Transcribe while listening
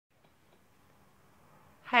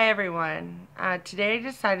Hi everyone. Today I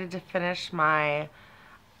decided to finish my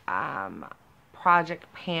project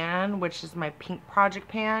pan, which is my pink project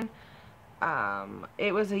pan.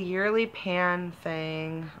 It was a yearly pan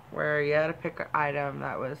thing where you had to pick an item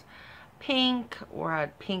that was pink or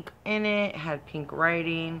had pink in it, had pink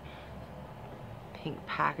writing, pink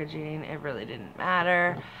packaging. It really didn't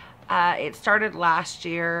matter. It started last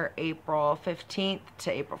year, April 15th to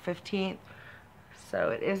April 15th. So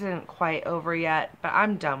it isn't quite over yet, but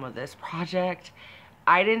I'm done with this project.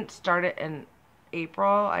 I didn't start it in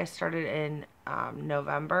April. I started in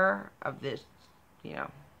November of this,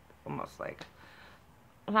 almost like,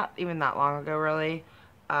 not even that long ago, really.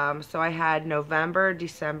 So I had November,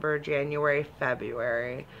 December, January,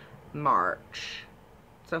 February, March.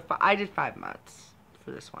 So I did 5 months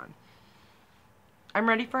for this one. I'm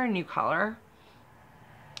ready for a new color.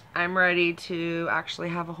 I'm ready to actually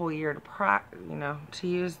have a whole year to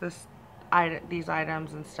use these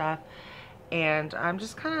items and stuff. And I'm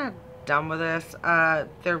just kind of done with this.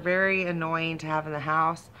 They're very annoying to have in the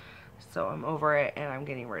house, so I'm over it and I'm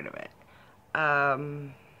getting rid of it.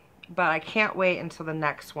 But I can't wait until the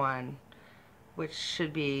next one, which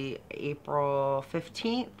should be April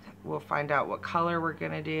 15th. We'll find out what color we're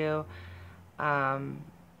gonna do. And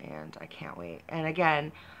I can't wait. And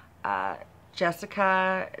again,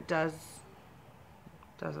 Jessica does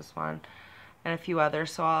this one and a few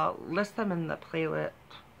others, so I'll list them in the playlist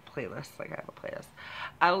like I have a playlist.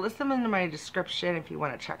 I'll list them in my description if you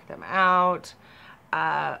want to check them out.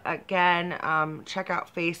 Again, check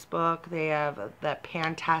out Facebook. They have the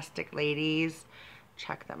Pantastic Ladies.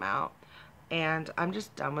 Check them out. And I'm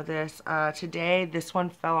just done with this. Today, this one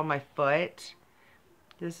fell on my foot.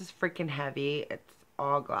 This is freaking heavy. It's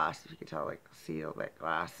all glass. If you can tell, like, see all that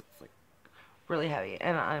glass. It's like really heavy,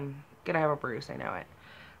 and I'm gonna have a bruise, I know it.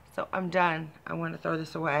 So I'm done. I want to throw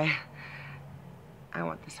this away. I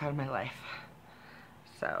want this out of my life.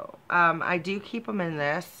 So I do keep them in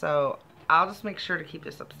this, so I'll just make sure to keep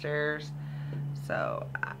this upstairs, so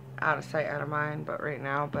out of sight, out of mind, but right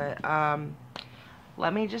now. But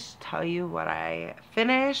let me just tell you what I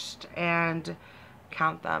finished and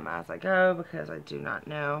count them as I go, because I do not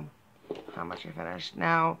know how much I finished.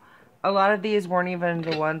 Now, a lot of these weren't even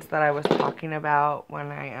the ones that I was talking about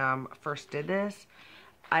when I first did this.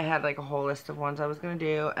 I had like a whole list of ones I was going to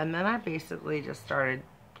do, and then I basically just started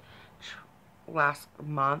last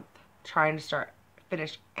month trying to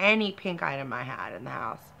finish any pink item I had in the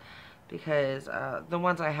house, because the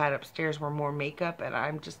ones I had upstairs were more makeup, and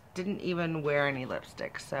I just didn't even wear any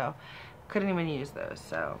lipstick, so couldn't even use those.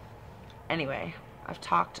 So anyway, I've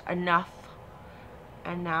talked enough.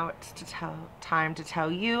 And now it's time to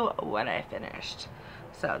tell you what I finished.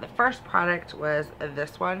 So the first product was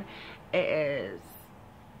this one. It is,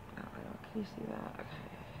 I don't know, can you see that? Okay.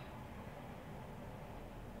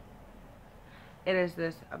 It is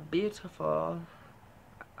this beautiful,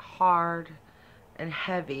 hard, and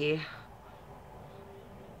heavy.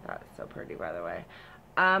 That's so pretty, by the way.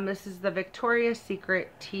 This is the Victoria's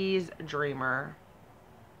Secret Tease Dreamer.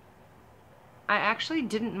 I actually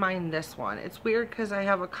didn't mind this one. It's weird because I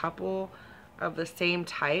have a couple of the same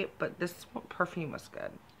type, but this perfume was good.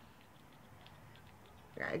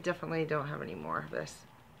 Yeah, I definitely don't have any more of this,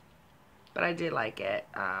 but I did like it.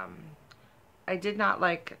 I did not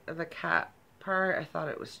like the cat part. I thought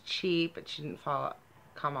it was cheap. It shouldn't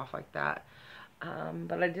come off like that.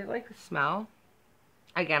 But I did like the smell.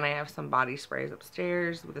 Again, I have some body sprays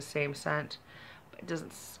upstairs with the same scent, but it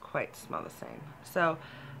doesn't quite smell the same. So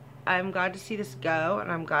I'm glad to see this go,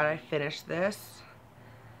 and I'm glad I finished this.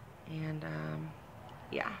 And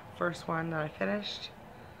yeah, first one that I finished.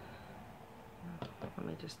 Let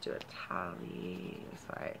me just do a tally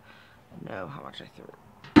so I know how much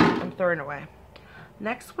I'm throwing away.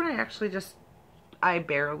 Next one, I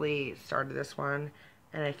barely started this one,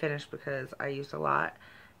 and I finished because I used a lot.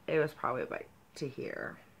 It was probably like to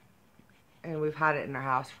here, and we've had it in our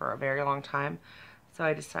house for a very long time. So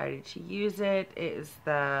I decided to use it. It is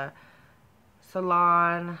the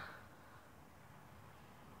Salon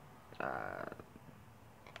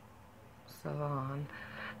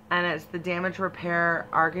and it's the Damage Repair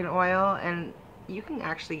Argan Oil, and you can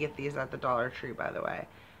actually get these at the Dollar Tree, by the way,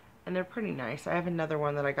 and they're pretty nice. I have another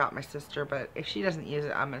one that I got my sister, but if she doesn't use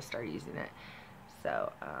it, I'm gonna start using it.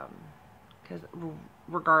 So because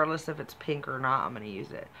regardless if it's pink or not, I'm gonna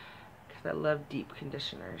use it. I love deep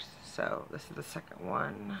conditioners. So this is the second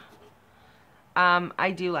one.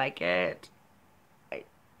 I do like it.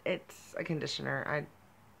 It's a conditioner.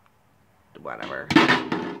 Whatever.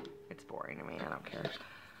 It's boring to me. I don't care.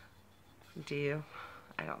 Do you?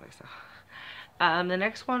 I don't think so. The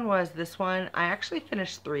next one was this one. I actually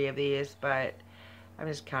finished 3 of these, but I'm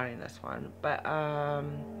just counting this one. But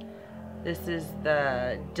this is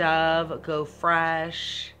the Dove Go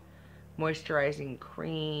Fresh Moisturizing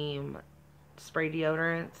Cream Spray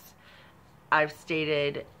Deodorants. I've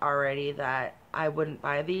stated already that I wouldn't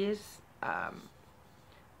buy these. I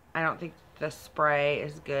don't think the spray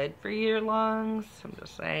is good for your lungs. I'm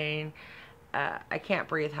just saying. I can't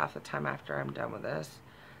breathe half the time after I'm done with this.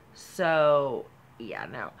 So, yeah,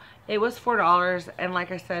 no. It was $4, and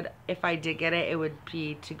like I said, if I did get it, it would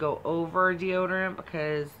be to go over deodorant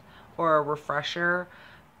because, or a refresher,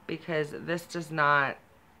 because this does not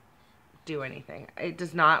do anything. It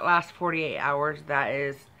does not last 48 hours. That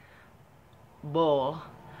is bull.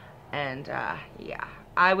 And yeah,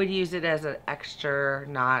 I would use it as an extra,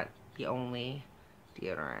 not the only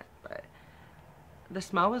deodorant. But the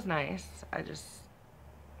smell was nice. I just,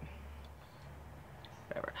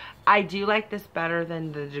 whatever. I do like this better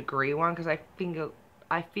than the Degree one because I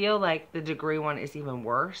feel like the Degree one is even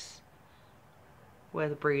worse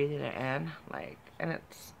with breathing it in. Like, and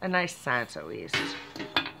it's a nice scent at least.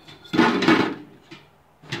 That's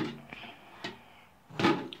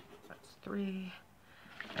 3.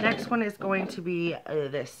 Next one is going to be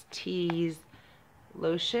this Tease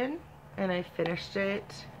lotion, and I finished it.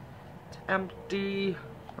 It's empty.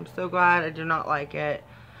 I'm so glad. I do not like it.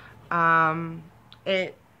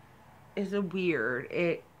 It is a weird.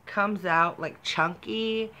 It comes out like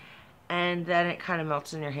chunky, and then it kind of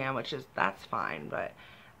melts in your hand, which is, that's fine, but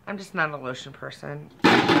I'm just not a lotion person.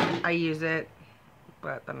 I use it,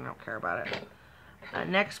 but then I don't care about it.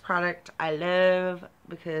 Next product I love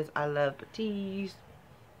because I love Batiste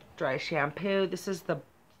dry shampoo. This is the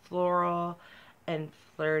Floral and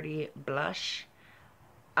Flirty blush.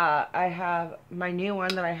 I have my new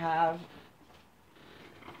one that I have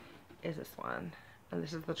is this one, and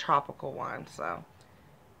this is the tropical one. So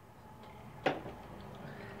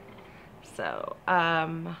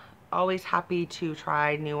always happy to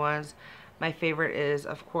try new ones. My favorite is,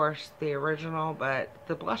 of course, the original, but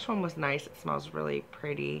the blush one was nice. It smells really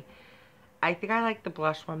pretty. I think I like the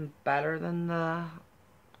blush one better than the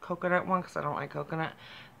coconut one because I don't like coconut,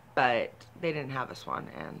 but they didn't have this one,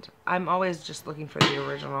 and I'm always just looking for the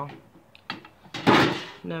original.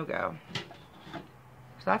 No go.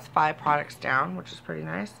 So that's 5 products down, which is pretty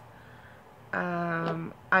nice.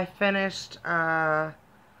 I finished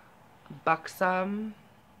Buxom.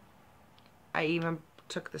 I even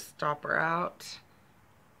took the stopper out.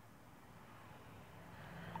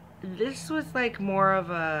 This was like more of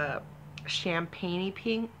a champagne-y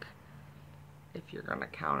pink, if you're gonna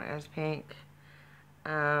count it as pink.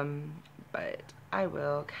 But I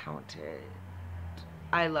will count it.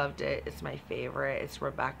 I loved it. It's my favorite. It's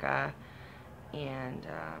Rebecca, and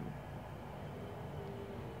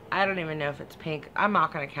I don't even know if it's pink. I'm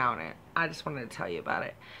not gonna count it. I just wanted to tell you about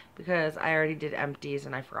it because I already did empties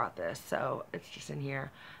and I forgot this, so it's just in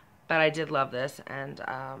here. But I did love this, and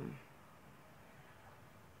I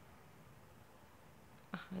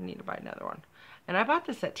need to buy another one. And I bought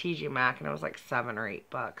this at TJ Maxx, and it was like $7 or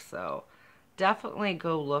 $8, so definitely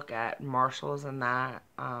go look at Marshalls and that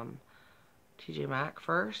TJ Maxx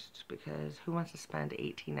first, because who wants to spend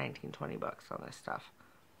 18, 19, 20 bucks on this stuff?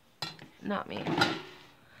 Not me.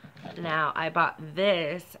 Now, I bought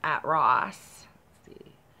this at Ross. Let's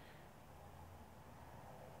see.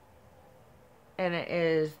 And it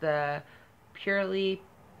is the Purely...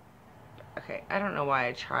 Okay, I don't know why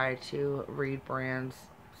I try to read brands.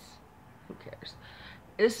 Who cares?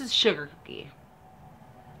 This is Sugar Cookie.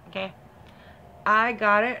 Okay? I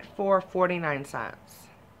got it for 49 cents.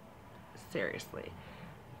 Seriously.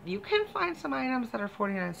 You can find some items that are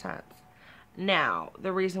 49 cents. Now,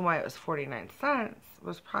 the reason why it was 49 cents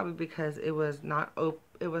was probably because it was not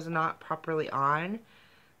properly on,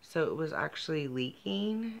 so it was actually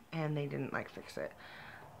leaking, and they didn't like fix it.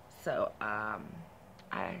 So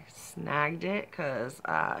I snagged it because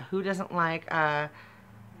who doesn't like I'm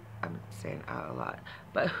saying a lot,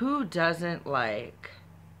 but who doesn't like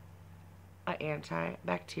an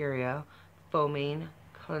antibacterial foaming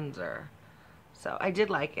cleanser? So I did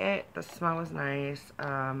like it. The smell was nice.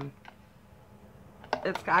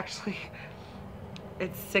 It's actually,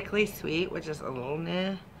 it's sickly sweet, which is a little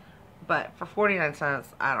meh, but for 49 cents,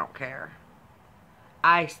 I don't care.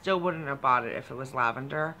 I still wouldn't have bought it if it was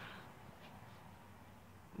lavender.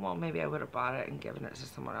 Well, maybe I would have bought it and given it to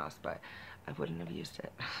someone else, but I wouldn't have used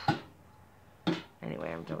it.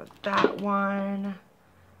 Anyway, I'm done with that one.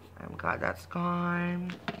 I'm glad that's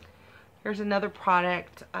gone. Here's another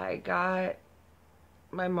product I got.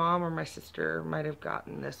 My mom or my sister might have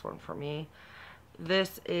gotten this one for me.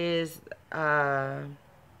 This is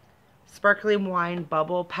Sparkling Wine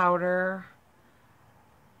Bubble Powder.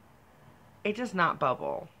 it does not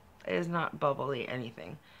bubble. It is not bubbly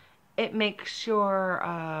anything. It makes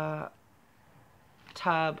your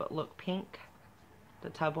tub look pink. The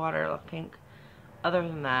tub water look pink. Other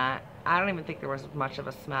than that, I don't even think there was much of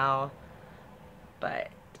a smell. But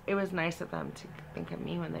it was nice of them to think of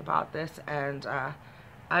me when they bought this. And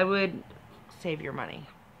I would save your money.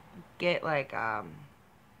 Get like a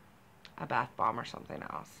bath bomb or something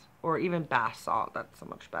else. Or even bath salt. That's so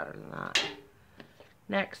much better than that.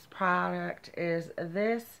 Next product is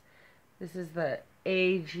this. This is the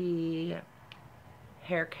AG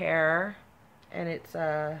hair care. And it's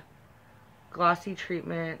a glossy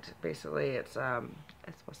treatment. Basically, it's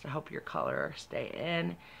supposed to help your color stay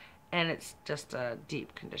in. And it's just a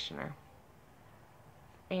deep conditioner.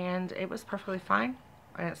 And it was perfectly fine.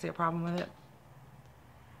 I didn't see a problem with it.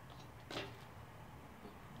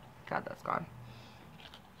 God, that's gone.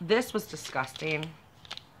 This was disgusting.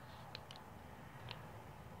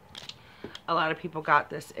 A lot of people got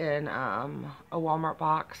this in a Walmart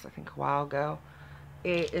box, I think a while ago.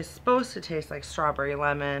 It is supposed to taste like strawberry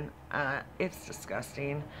lemon. It's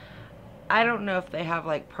disgusting. I don't know if they have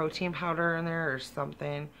like protein powder in there or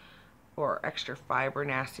something, or extra fiber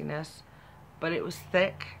nastiness, but it was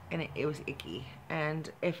thick and it was icky.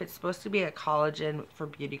 And if it's supposed to be a collagen for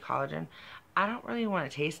beauty collagen, I don't really want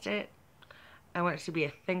to taste it. I want it to be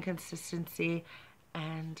a thin consistency,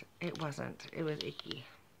 and it wasn't. It was icky.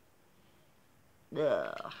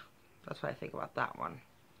 Ugh. That's what I think about that one.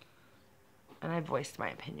 And I voiced my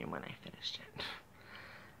opinion when I finished it.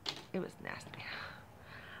 It was nasty.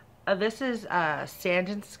 This is Sand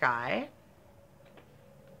and Sky.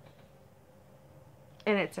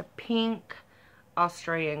 And it's a pink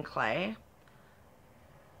Australian clay.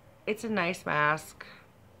 It's a nice mask,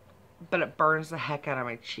 but it burns the heck out of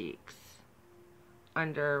my cheeks.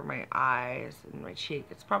 Under my eyes and my cheek.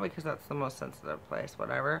 It's probably because that's the most sensitive place,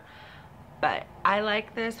 whatever. But I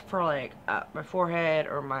like this for like my forehead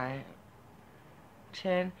or my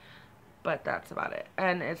chin, but that's about it.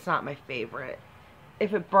 And it's not my favorite.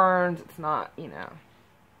 If it burns, it's not, you know,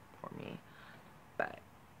 for me. But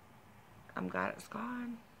I'm glad it's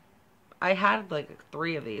gone. I had like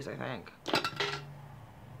 3 of these, I think.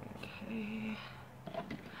 Okay.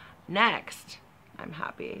 Next, I'm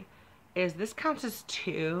happy, is this counts as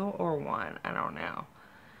 2 or 1, I don't know.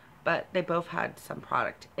 But they both had some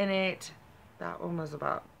product in it. That one was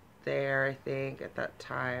about there, I think, at that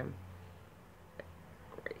time.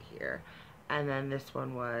 Right here. And then this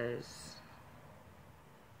one was,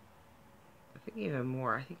 I think even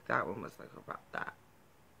more. I think that one was like about that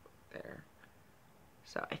there.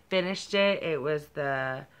 So I finished it. It was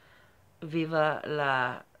the Viva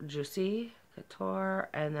La Juicy Couture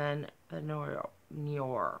and then the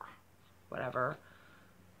Nior, whatever.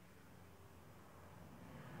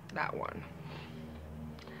 That one.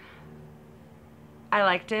 I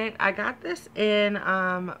liked it. I got this in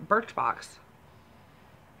Birchbox.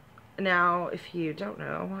 Now, if you don't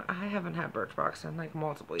know, I haven't had Birchbox in like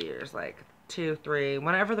multiple years, like 2, 3,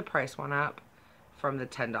 whenever the price went up from the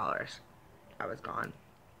 $10, I was gone.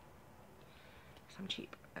 So I'm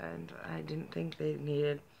cheap, and I didn't think they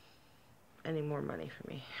needed any more money for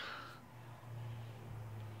me.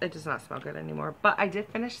 It does not smell good anymore, but I did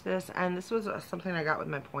finish this, and this was something I got with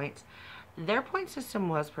my points. Their point system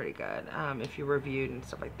was pretty good. If you reviewed and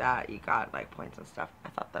stuff like that, you got like points and stuff. I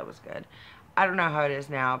thought that was good. I don't know how it is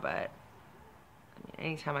now, but I mean,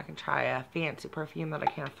 anytime I can try a fancy perfume that I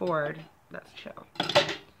can't afford, that's chill.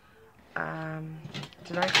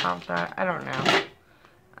 Did I count that? I don't know.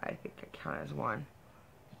 I think I count as 1.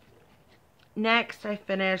 Next, I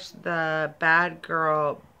finished the Bad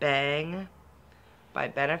Girl Bang by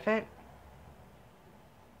Benefit.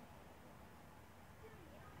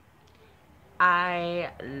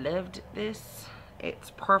 I loved this.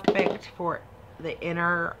 It's perfect for the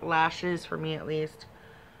inner lashes, for me at least,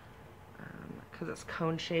 because it's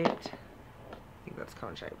cone shaped. I think that's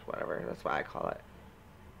cone shaped, whatever. That's why I call it.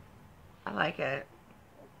 I like it.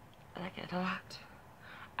 I like it a lot.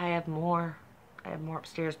 I have more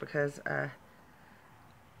upstairs because,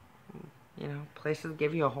 you know, places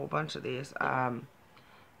give you a whole bunch of these.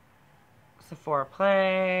 Sephora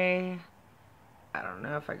Play. I don't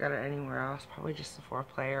know if I got it anywhere else. Probably just Sephora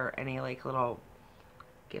Play or any like little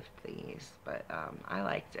gift thingies. But I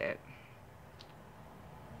liked it.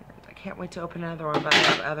 And I can't wait to open another one, but I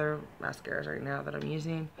have other mascaras right now that I'm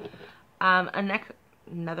using.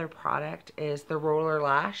 Another product is the Roller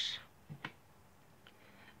Lash.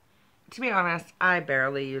 To be honest, I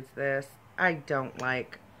barely use this. I don't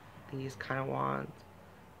like these kind of wands.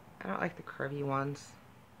 I don't like the curvy ones.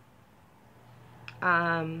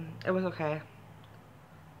 It was okay.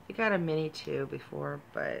 I got a mini too before,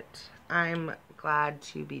 but I'm glad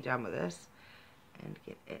to be done with this and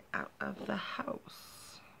get it out of the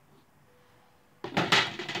house.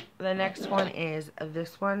 The next one is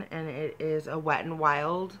this one, and it is a Wet n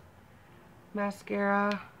Wild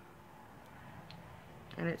mascara.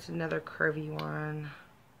 And it's another curvy one.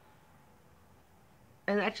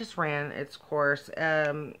 And that just ran its course.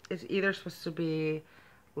 It's either supposed to be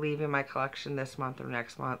leaving my collection this month or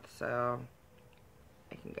next month, so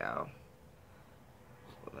I can go.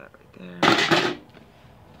 Put that right there.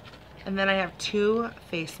 And then I have 2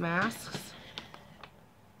 face masks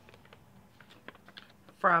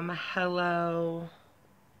from Hello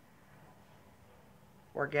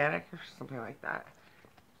Organic or something like that.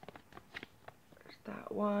 There's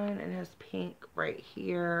that one, and it has pink right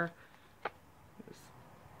here. It's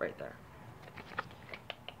right there.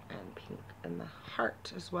 And pink in the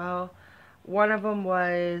heart as well. One of them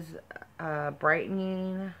was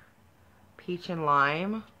brightening peach and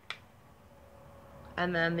lime,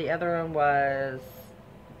 and then the other one was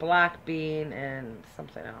black bean and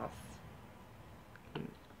something else.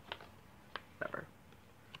 Whatever.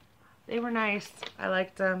 They were nice. I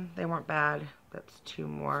liked them. They weren't bad. That's 2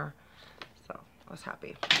 more, so I was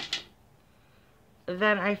happy.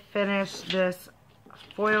 Then I finished this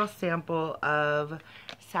foil sample of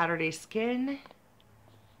Saturday Skin,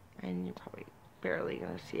 and you're probably barely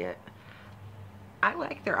gonna see it. I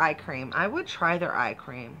like their eye cream. I would try their eye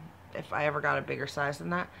cream if I ever got a bigger size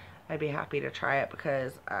than that. I'd be happy to try it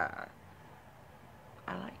because I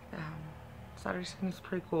like them. Saturday Skin is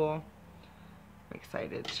pretty cool. I'm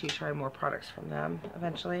excited to try more products from them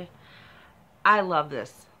eventually. I love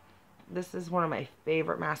this. This is one of my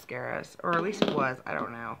favorite mascaras, or at least it was. I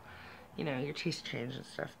don't know. You know, your tastes change and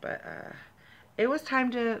stuff, but it was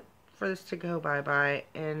time for this to go bye-bye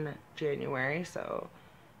in January, so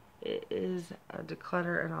it is a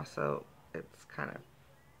declutter, and also it's kind of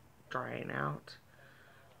drying out.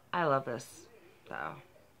 I love this, though.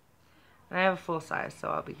 And I have a full size, so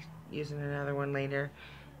I'll be using another one later.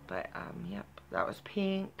 But, yep, that was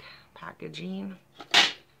pink packaging.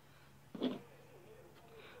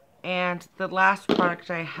 And the last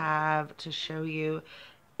product I have to show you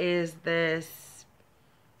is this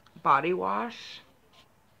body wash.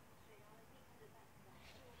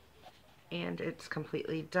 And it's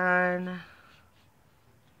completely done.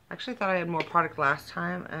 I actually thought I had more product last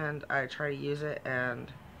time, and I tried to use it,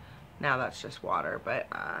 and now that's just water, but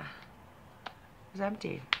it's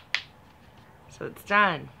empty. So it's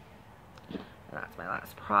done. And that's my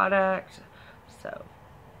last product. So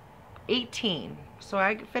 18. So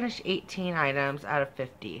I finished 18 items out of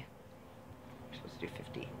 50. I'm supposed to do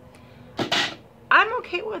 50. I'm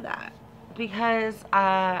okay with that because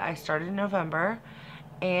I started in November,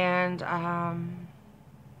 and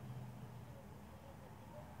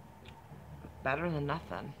better than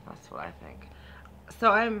nothing. That's what I think.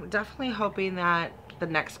 So I'm definitely hoping that the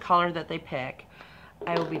next color that they pick,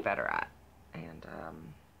 I will be better at. And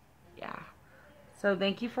yeah. So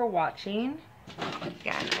thank you for watching.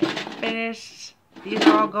 Again, I finished. These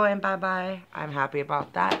are all going bye-bye. I'm happy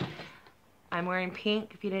about that. I'm wearing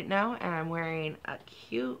pink, if you didn't know, and I'm wearing a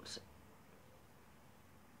cute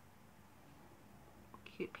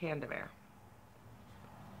panda bear.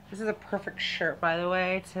 This is a perfect shirt, by the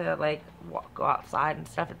way, to like go outside and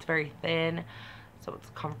stuff. It's very thin, so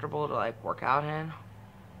it's comfortable to like work out in,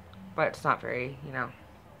 but it's not very, you know,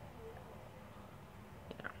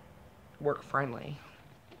 work friendly.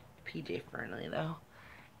 PJ friendly though.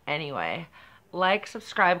 Anyway, like,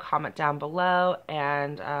 subscribe, comment down below,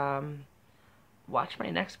 and watch my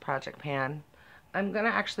next project pan. I'm gonna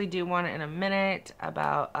actually do one in a minute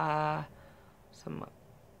about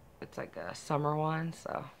it's like a summer one,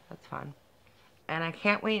 so that's fun. And I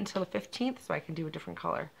can't wait until the 15th so I can do a different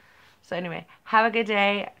color. So anyway, have a good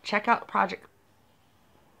day. Check out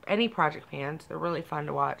any project pans. They're really fun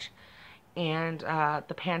to watch. And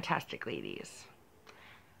the Pantastic Ladies.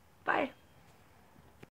 Bye.